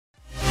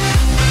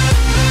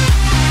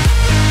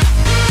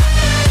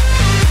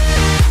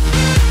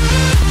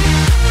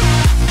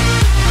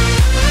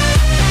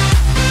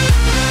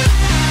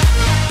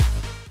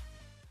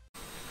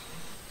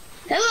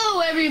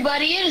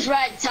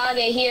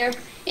Rytaga here,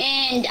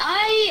 and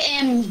I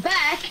am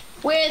back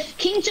with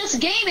King Just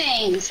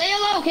Gaming. Say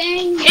hello,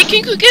 King. Hey,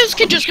 King Just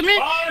Gaming.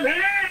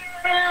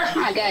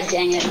 Oh, god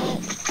dang it.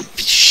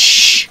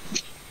 Shh.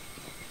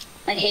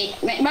 I hate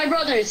my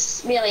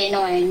brother's really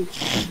annoying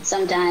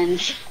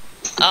sometimes.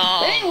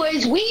 Oh. But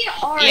anyways, we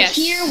are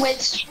here with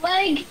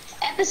Splegg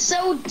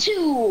episode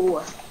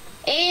 2,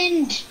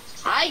 and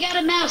I got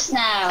a mouse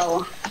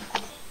now.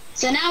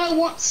 So now I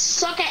won't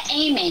suck at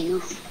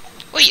aiming.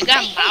 Wait, you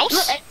got a mouse?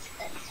 Look,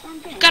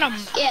 Got a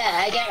mouse?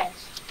 Yeah, I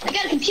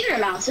got a computer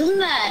mouse. Isn't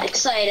that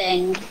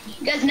exciting?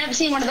 You guys never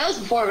seen one of those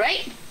before,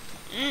 right?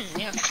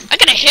 Yeah. I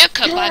got a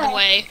haircut, by the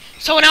way.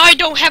 So now I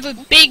don't have a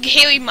big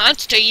hairy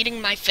monster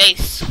eating my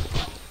face.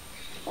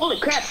 Holy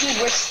crap, dude,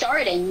 we're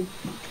starting.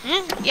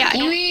 Yeah.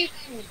 Do you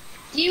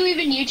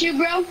even YouTube,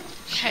 bro?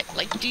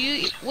 Like,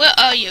 where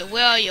are you?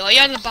 Are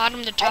you on the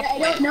bottom, the top? I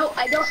don't know.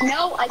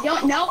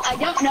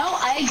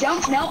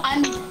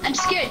 I'm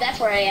scared. That's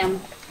where I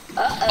am.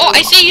 Uh-oh. Oh,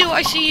 I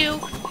see you.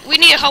 We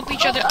need to help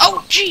each other.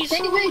 Oh, jeez.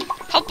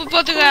 Help a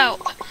brother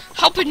out.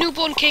 Help a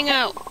newborn king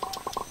out.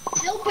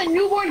 Help a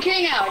newborn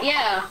king out,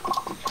 yeah.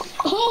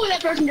 Oh,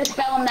 that person just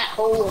fell in that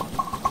hole.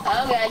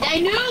 Oh, God.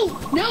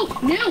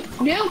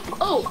 No.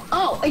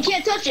 Oh, I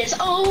can't touch this.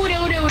 Oh,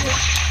 no. No,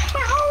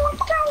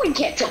 we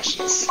can't touch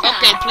this.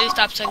 Okay, please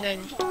stop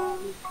singing. Oh,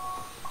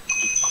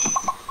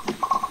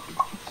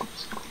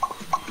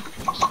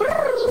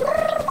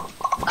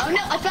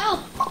 no, I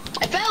fell.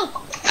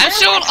 I'm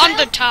still on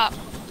the top.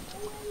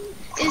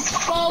 Is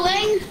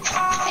falling,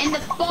 and the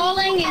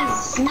falling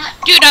is not.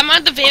 Dude, I'm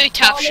on the very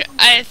top.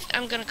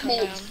 I'm gonna come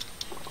down.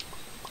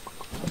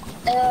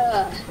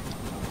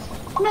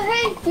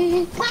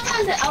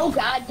 Oh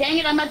god, dang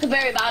it! I'm at the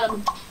very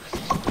bottom.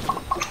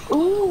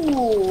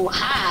 Ooh,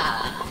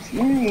 ha.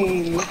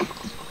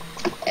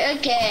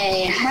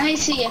 Okay, let me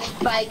see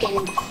if I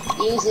can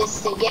use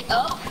this to get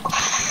up.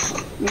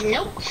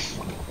 Nope.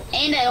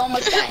 And I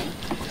almost died.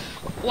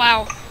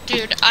 Wow.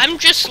 Dude, I'm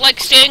just like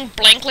staring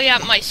blankly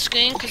at my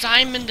screen because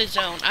I'm in the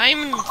zone.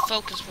 I'm in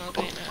focus mode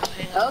right now.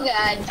 Oh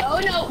god. Oh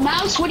no,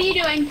 mouse, what are you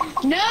doing?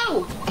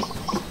 No!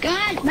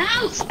 God,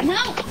 mouse!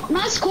 No!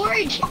 Mouse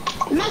cord!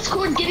 The mouse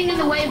cord getting in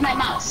the way of my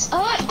mouse.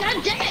 Oh,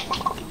 god dang it!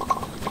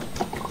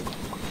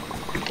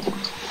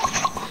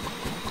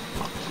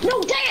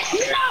 No, dang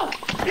it! No!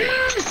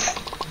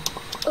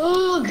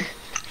 Ugh.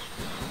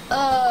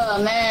 Oh,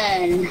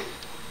 man.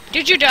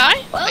 Did you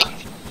die? Well,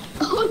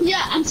 oh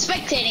yeah, I'm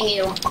spectating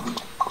you.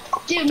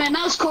 Dude, my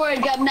mouse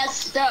cord got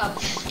messed up.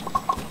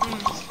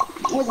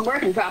 It wasn't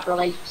working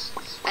properly.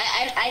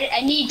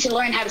 I need to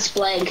learn how to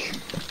Splegg.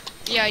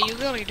 Yeah, you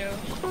really do.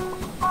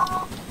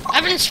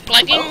 I've been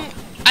Splegging.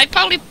 I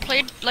probably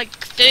played like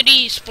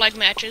 30 Splegg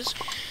matches.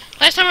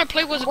 Last time I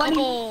played was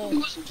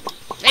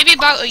maybe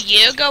about a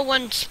year ago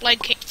when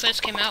Splegg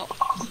first came out.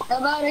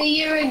 About a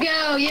year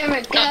ago.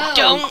 No,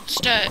 don't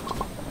start.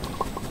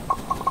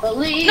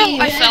 Believe no,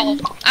 I fell.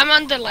 I'm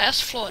on the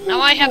last floor.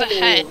 Now I have a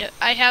head.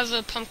 I have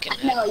a pumpkin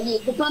head. No,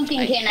 the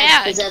pumpkin can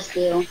has possessed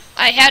you.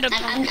 I had a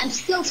I'm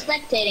still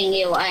spectating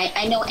you.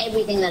 I know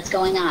everything that's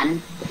going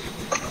on.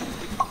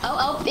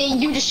 Oh,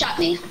 and you just shot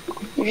me.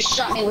 You just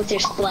shot me with your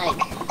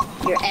Splegg.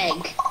 Your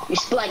egg. Your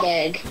Splegg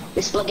egg.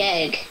 Your Splegg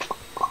egg.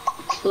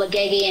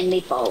 Spleggy and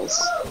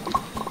meatballs.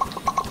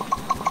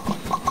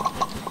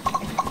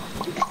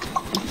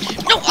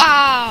 No,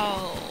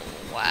 ow!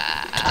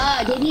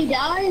 Wow. Did you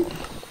die?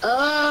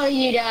 Oh,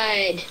 you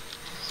died.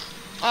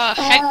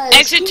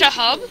 Exit to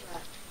hub?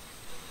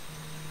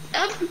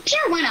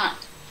 Sure, why not?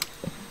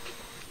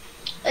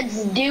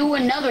 Let's do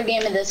another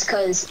game of this,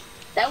 cause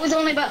that was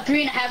only about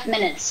 3.5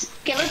 minutes.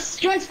 Okay, let's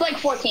join Splegg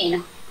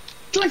 14.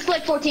 Join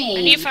Splegg 14.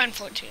 I need to find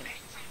 14.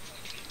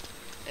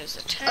 There's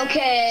a 10.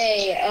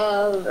 Okay,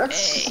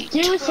 let's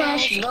do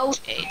 /vote.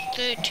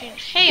 13.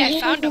 Hey,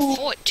 I found a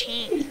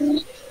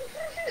 14.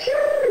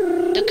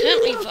 The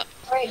currently vote.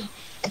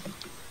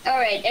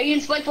 Alright, are you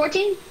in Splegg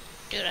 14?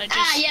 Dude, I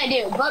just... yeah, I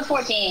do. Vote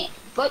 14.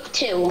 Vote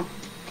 2.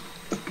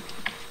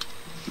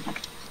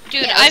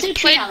 Dude, yeah, I've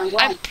played...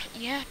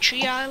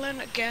 Tree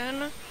Island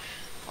again.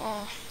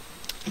 Oh.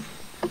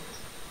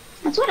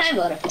 That's what I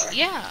voted for.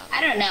 Yeah.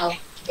 I don't know.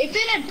 If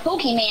it had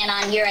Pokemon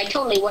on here, I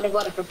totally would have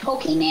voted for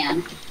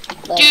Pokemon.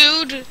 But...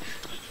 Dude,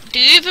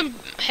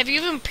 have you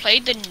even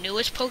played the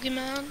newest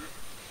Pokemon?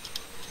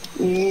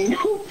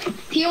 Nope.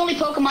 The only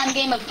Pokemon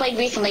game I've played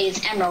recently is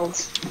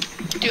Emeralds.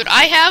 Dude,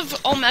 I have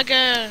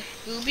Omega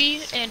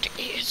Ruby, and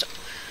it's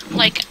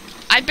like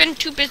I've been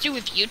too busy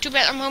with YouTube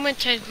at the moment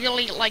to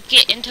really like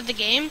get into the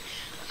game.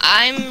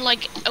 I'm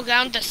like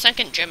around the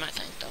second gym, I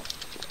think, though.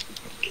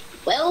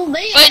 Well,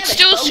 but it's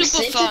still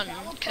super fun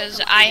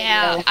because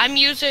I'm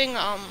using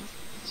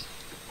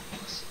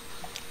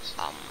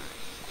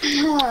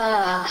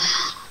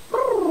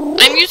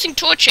I'm using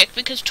Torchic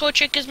because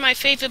Torchic is my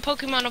favorite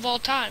Pokemon of all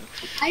time.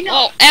 I know.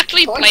 Well,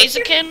 actually,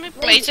 Blaziken.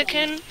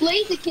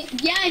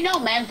 Yeah, I know,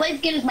 man.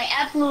 Blaziken is my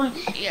absolute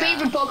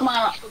favorite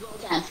Pokemon of all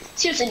time.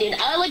 Seriously, dude.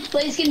 I liked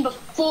Blaziken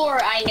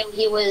before I knew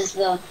he was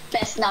the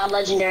best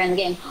non-legendary in the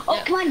game. Oh,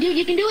 come on, dude.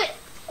 You can do it.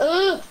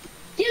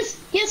 Yes,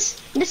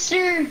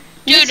 Mr.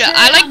 Dude, Mr.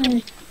 I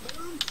liked,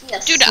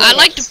 yes, dude, I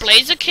liked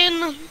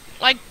Blaziken,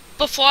 like,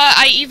 before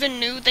I even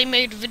knew they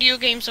made video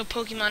games of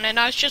Pokemon, and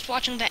I was just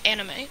watching that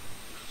anime.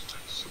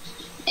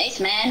 Ace,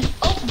 man.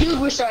 Oh, dude,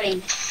 we're starting.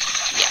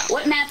 Yeah.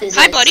 What map is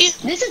this? Hi, buddy.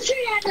 This is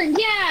Tree Island.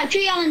 Yeah,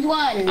 Tree Island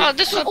 1. Oh,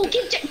 this one. Oh,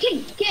 King,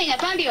 I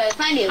found you. We're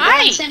Hi.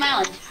 on the same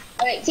island.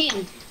 All right,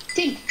 team,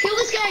 kill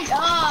this guy.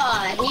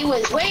 Ah, he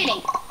was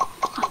waiting.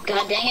 Oh,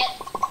 god dang it.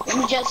 Let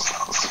me just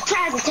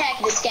surprise attack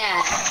this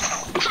guy.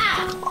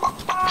 Ha!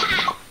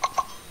 Ha!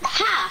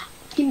 Ha!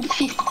 He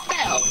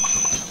fell.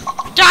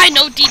 Die,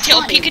 no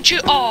detail, Funny. Pikachu.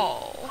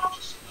 Oh.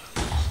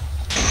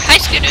 Hi,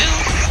 Skidoo.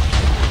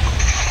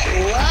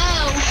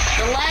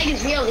 Whoa, the lag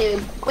is real,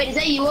 dude. Wait, is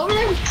that you over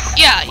there?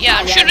 Yeah,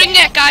 I'm Oh, shooting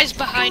at guys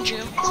behind you.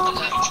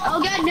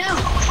 Oh god, no.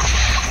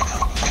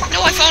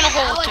 No, I found a Oh,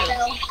 hole, too.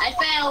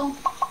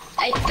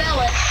 I fell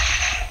it.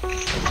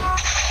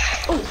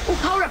 Oh,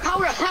 power up.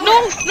 No,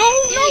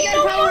 Yeah, you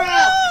gotta power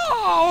up.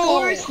 no.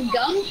 Forest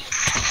gum?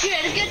 Dude,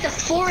 I get the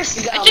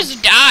forest gum. I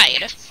just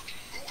died.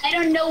 I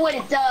don't know what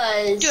it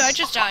does. Dude, I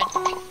just died.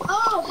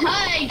 Oh,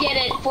 I get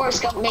it.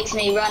 Forest gum makes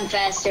me run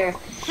faster.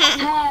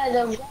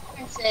 The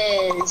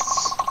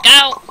references.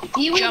 Go.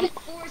 You even Jump.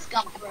 forest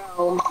gum,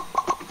 bro.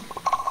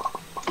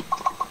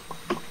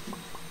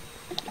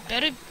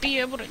 Better be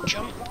able to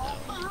jump.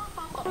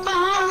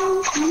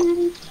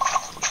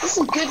 This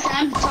is a good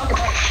time to talk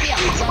about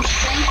feelings, don't you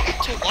think?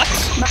 To what?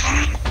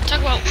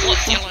 Talk about what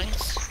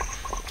feelings?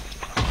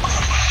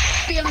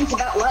 Feelings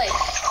about life.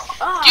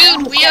 Oh, I Dude,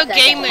 almost we are got that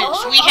guy.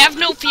 gamers. We have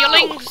no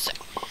feelings.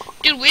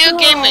 Dude, we are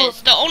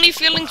gamers. The only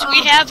feelings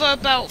we have are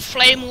about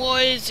flame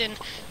wars and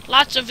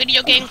lots of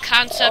video game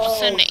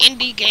concepts and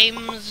indie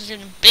games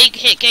and big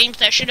hit games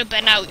that should have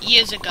been out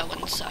years ago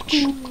and such.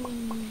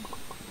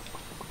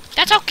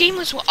 That's how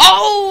gamers were.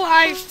 Oh,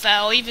 I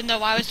fell even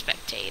though I was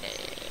spectating.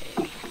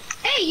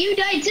 Hey, you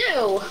died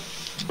too.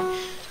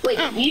 Wait,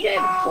 you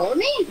died before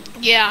me?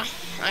 Yeah,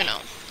 I know.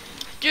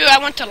 Dude, I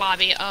went to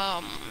lobby.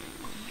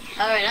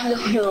 Alright, I'm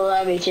going to the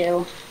lobby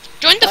too.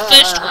 Join the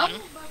first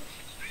one.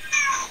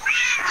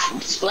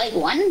 Splegg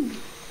 1?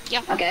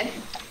 Yeah. Okay.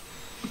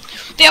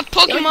 They have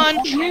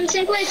Pokemon. You're in the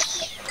same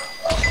place.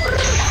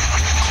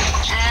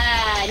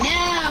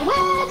 No,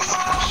 what?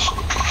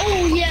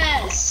 Oh,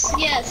 yes.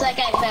 Yes, that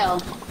guy fell.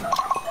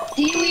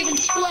 Do you even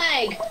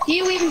Splegg?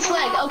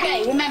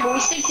 Okay, remember, we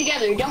stick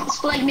together. Don't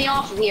Splegg me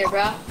off of here,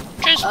 bro.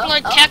 Just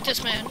like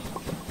Cactus Man.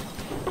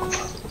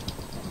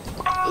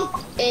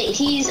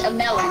 He's a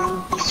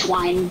melon, you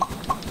swine.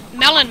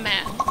 Melon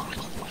Man.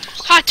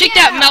 Ha, take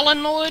that,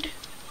 Melon Lord.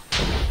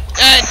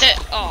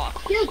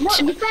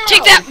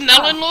 Take that,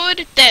 Melon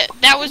Lord.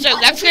 That was a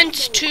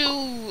reference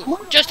to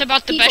just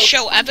about the best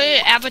show ever,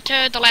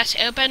 Avatar: The Last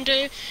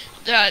Airbender.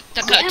 The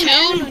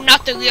cartoon,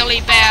 not the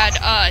really bad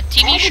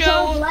TV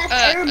show.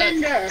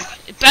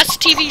 Best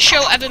TV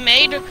show ever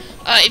made.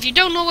 If you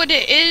don't know what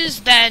it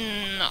is, then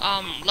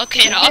look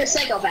it up. You're a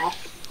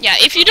psychopath. Yeah,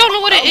 if you don't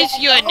know what it is,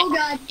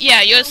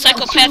 you're a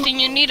psychopath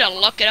and you need to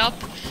look it up.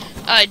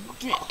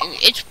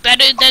 It's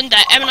better than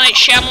the M. Night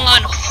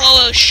Shyamalan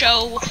horror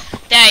show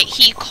that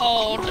he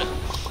called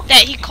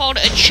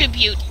a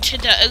tribute to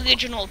the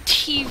original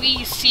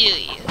TV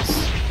series.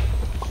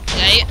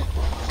 Right?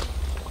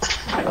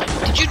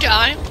 Did you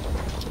die?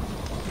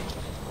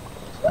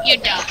 You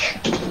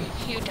died.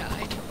 You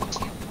died.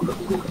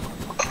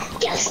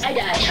 Yes, I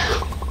died.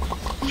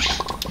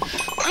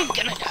 I'm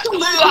gonna die. Ooh,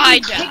 I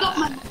Take off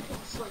my died.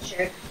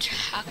 sweatshirt.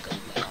 Taco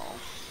Bell.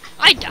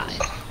 I died.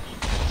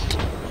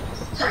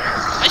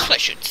 My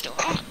sweatshirt's still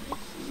on.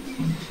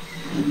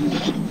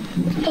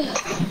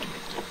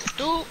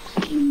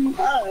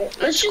 Alright,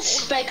 let's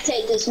just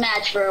spectate this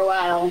match for a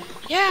while.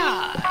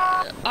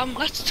 Yeah.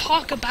 Let's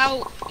talk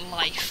about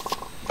life.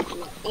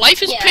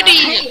 Life is Yeah, pretty.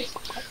 hey,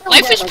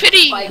 Life is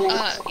pretty. 5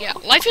 minutes. Yeah.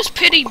 Life is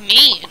pretty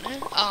mean.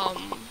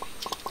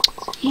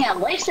 Yeah,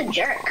 life's a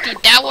jerk.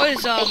 Dude, that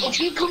was If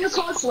you come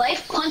across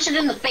life, punch it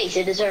in the face.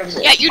 It deserves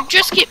it. Yeah, you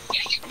just get.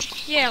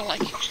 Yeah,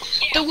 like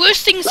the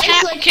worst things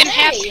can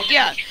happen.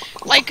 Yeah,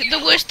 like the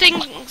worst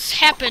things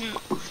happen.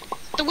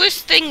 The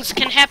worst things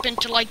can happen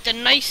to like the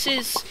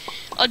nicest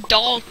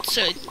adults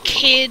or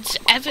kids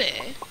ever.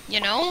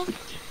 You know?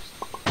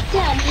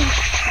 Yeah, I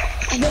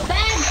mean, the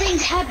bad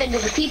things happen to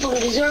the people who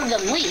deserve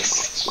them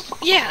least.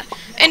 Yeah,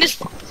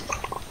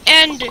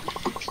 and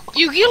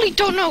you really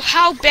don't know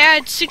how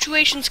bad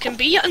situations can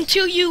be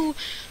until you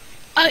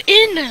are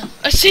in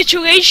a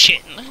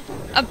situation,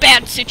 a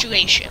bad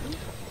situation.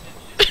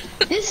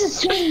 This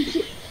is turning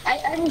to, I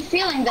have a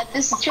feeling that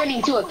this is turning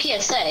into a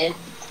PSA.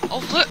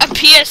 Oh, a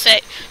PSA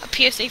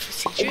for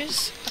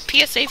seizures? A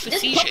PSA for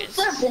This seizures.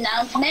 first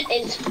announcement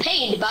is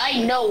paid by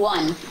no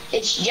one.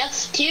 It's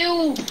just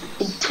two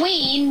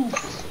between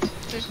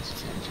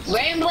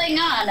rambling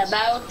on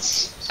about,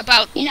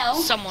 you know,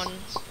 someone.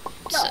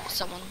 No.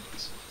 Someone.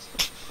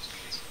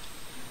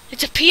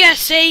 It's a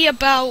PSA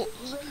about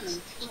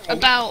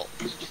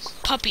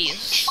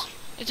puppies.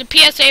 It's a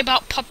PSA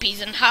about puppies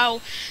and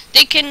how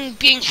they can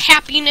bring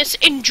happiness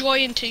and joy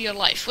into your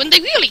life when they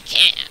really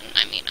can.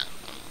 I mean,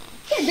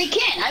 Yeah, they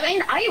can. I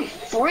mean, I am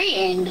free,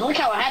 and look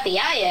how happy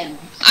I am.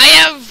 I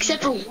have...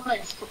 Except for one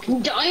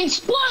fucking dying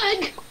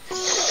Splegg.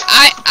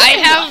 I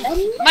have...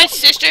 My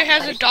sister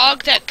has a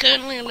dog that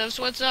currently lives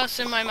with us,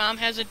 and my mom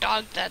has a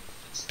dog that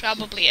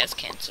probably has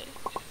cancer.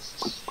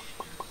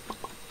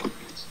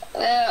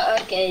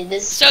 Okay,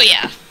 this... So,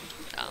 yeah.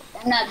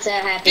 I'm not so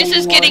happy This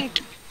anymore.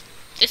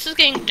 is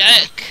getting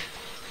dark.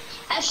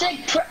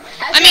 Hashtag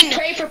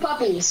pray for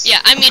puppies. Yeah,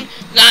 I mean,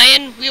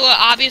 Ryan, we were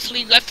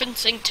obviously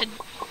referencing to...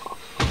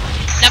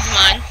 Never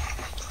mind.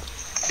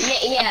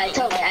 Yeah,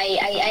 totally.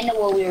 I know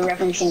what we were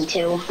referencing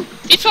to.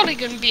 He's probably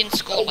gonna be in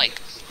school, like...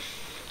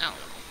 I don't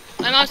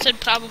know. My mom said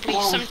probably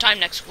sometime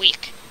next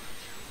week.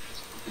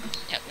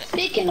 Yeah,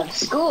 Speaking of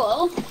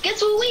school,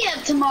 guess what we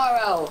have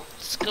tomorrow?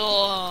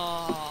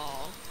 school.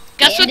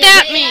 Guess And what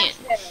that the day means?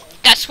 after.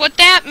 Guess what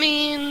that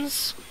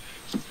means?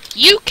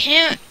 You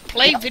can't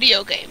play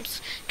video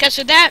games. Guess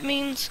what that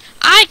means?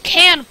 I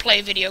can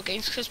play video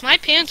games because my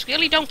parents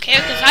really don't care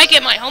because I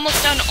get my homework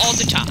done all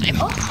the time. Egg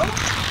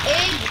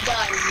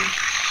done.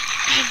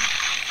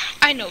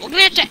 I know, we're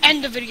gonna have to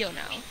end the video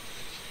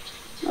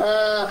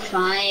now.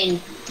 Fine.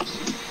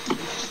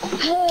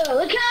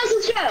 Look how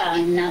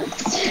subscribe. No.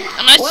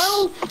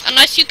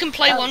 Unless you can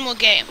play one more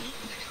game.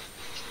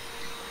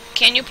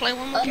 Can you play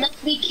one more game?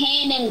 Unless we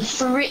can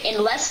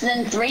in less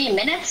than 3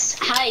 minutes?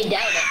 I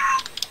doubt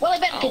it. Well, I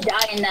bet we could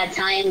die in that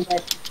time,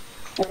 but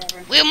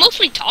whatever. We were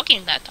mostly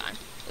talking that time.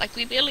 Like,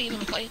 we barely even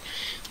played.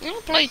 We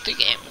only played 3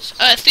 games.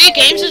 3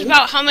 games is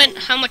about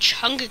how much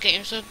Hunger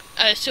Games,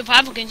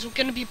 survival games we're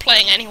gonna be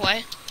playing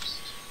anyway.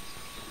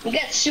 You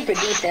got super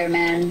deep there,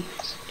 man.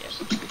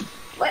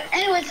 But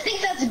anyways, I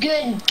think that's a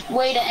good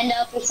way to end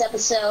up this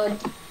episode.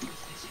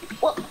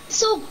 Well,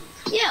 so,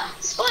 yeah,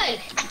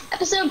 Splegg,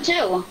 episode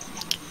 2.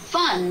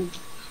 Fun.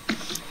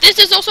 This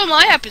is also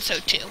my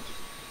episode 2.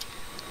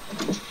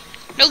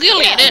 No,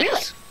 really, Yeah, it is.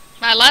 really.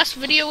 My last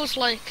video was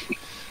like...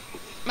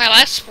 My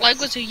last Splegg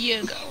was a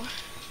year ago.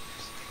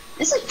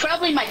 This is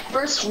probably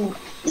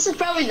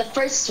the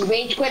first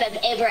rage quit I've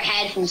ever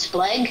had from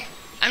Splegg.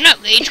 I'm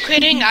not rage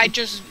quitting, I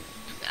just...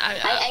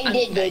 I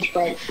did rage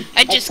quit.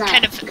 I just That's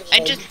kind not of...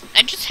 good.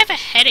 I just have a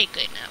headache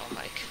right now.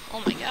 Like,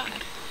 oh my god.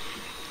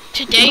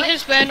 Today What?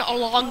 has been a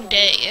long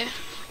day.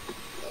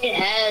 It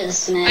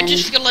has, man. I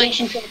just feel like-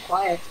 Patience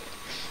required.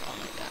 Oh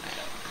my god.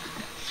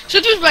 So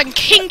this has been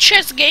King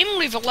Chess Game.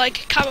 Leave a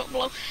like, comment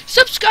below,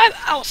 subscribe.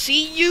 I'll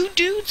see you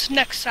dudes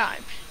next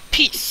time.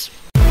 Peace.